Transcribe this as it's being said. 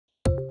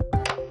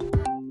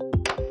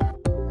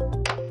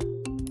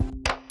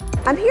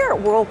I'm here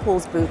at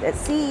Whirlpool's booth at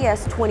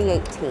CES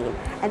 2018,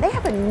 and they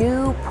have a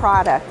new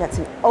product that's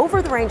an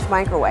over-the-range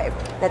microwave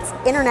that's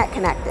internet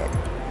connected,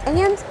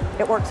 and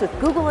it works with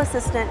Google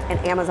Assistant and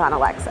Amazon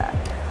Alexa.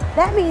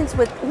 That means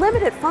with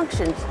limited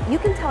functions, you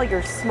can tell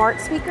your smart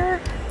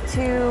speaker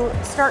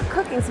to start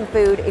cooking some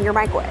food in your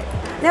microwave.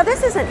 Now,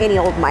 this isn't any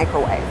old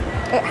microwave.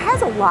 It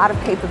has a lot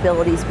of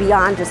capabilities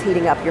beyond just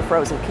heating up your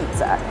frozen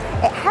pizza.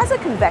 It has a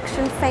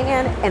convection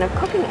fan and a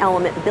cooking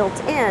element built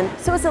in,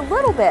 so it's a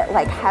little bit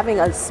like having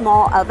a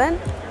small oven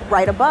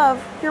right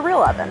above your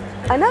real oven.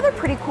 Another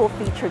pretty cool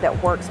feature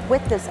that works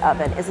with this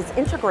oven is its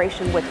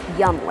integration with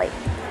Yummly.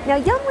 Now,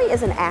 Yummly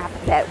is an app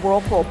that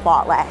Whirlpool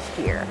bought last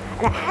year,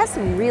 and it has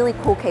some really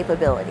cool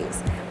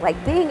capabilities,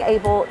 like being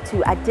able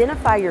to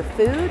identify your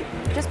food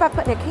just by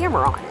putting a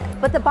camera on it.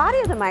 But the body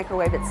of the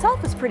microwave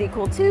itself is pretty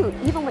cool too,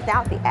 even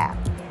without the app.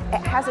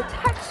 It has a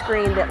touch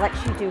screen that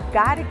lets you do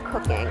guided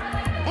cooking,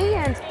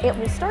 and it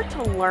will start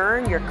to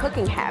learn your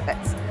cooking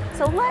habits.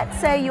 So let's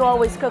say you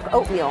always cook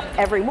oatmeal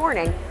every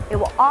morning, it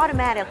will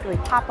automatically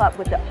pop up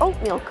with the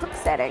oatmeal cook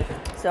setting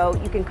so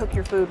you can cook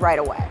your food right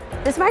away.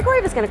 This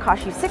microwave is going to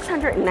cost you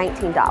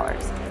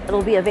 $619.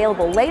 It'll be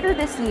available later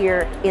this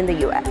year in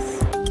the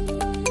US.